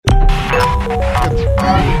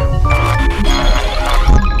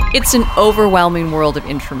It's an overwhelming world of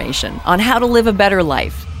information on how to live a better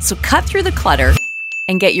life. So cut through the clutter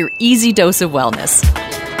and get your easy dose of wellness.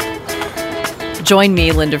 Join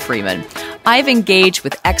me, Linda Freeman. I've engaged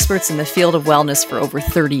with experts in the field of wellness for over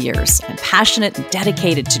 30 years. I'm passionate and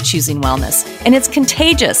dedicated to choosing wellness, and it's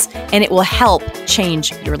contagious, and it will help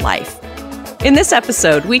change your life. In this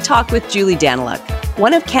episode, we talk with Julie Daniluk,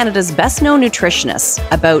 one of Canada's best-known nutritionists,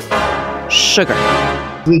 about sugar.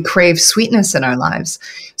 We crave sweetness in our lives.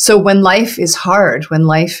 So when life is hard, when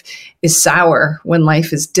life is sour, when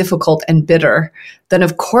life is difficult and bitter, then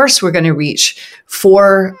of course we're going to reach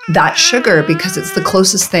for that sugar because it's the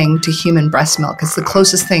closest thing to human breast milk. It's the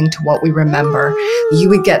closest thing to what we remember. You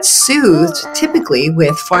would get soothed typically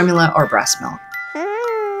with formula or breast milk.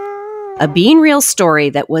 A Being Real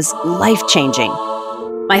story that was life-changing.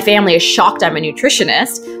 My family is shocked I'm a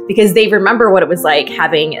nutritionist because they remember what it was like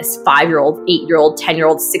having a 5-year-old, 8-year-old,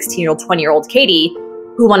 10-year-old, 16-year-old, 20-year-old Katie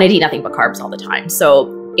who wanted to eat nothing but carbs all the time.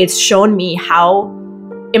 So it's shown me how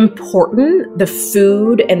important the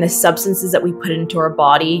food and the substances that we put into our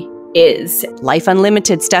body is. Life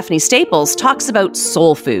Unlimited Stephanie Staples talks about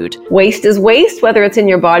soul food. Waste is waste, whether it's in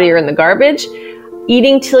your body or in the garbage.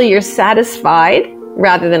 Eating till you're satisfied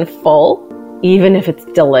rather than full, even if it's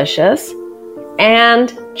delicious.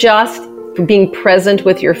 And just being present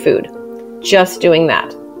with your food. Just doing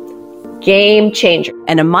that. Game changer.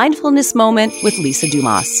 And a mindfulness moment with Lisa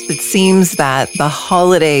Dumas. It seems that the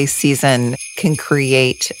holiday season can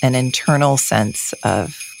create an internal sense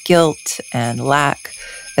of guilt and lack,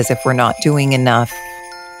 as if we're not doing enough,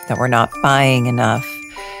 that we're not buying enough.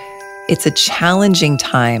 It's a challenging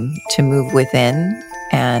time to move within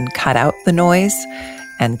and cut out the noise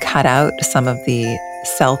and cut out some of the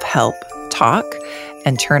self-help talk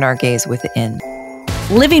and turn our gaze within.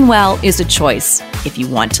 Living well is a choice. If you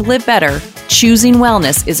want to live better, choosing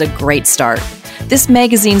wellness is a great start. This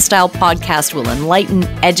magazine-style podcast will enlighten,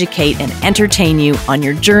 educate, and entertain you on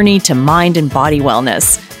your journey to mind and body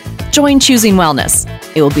wellness. Join Choosing Wellness.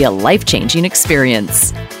 It will be a life-changing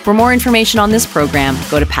experience. For more information on this program,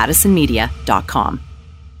 go to pattisonmedia.com.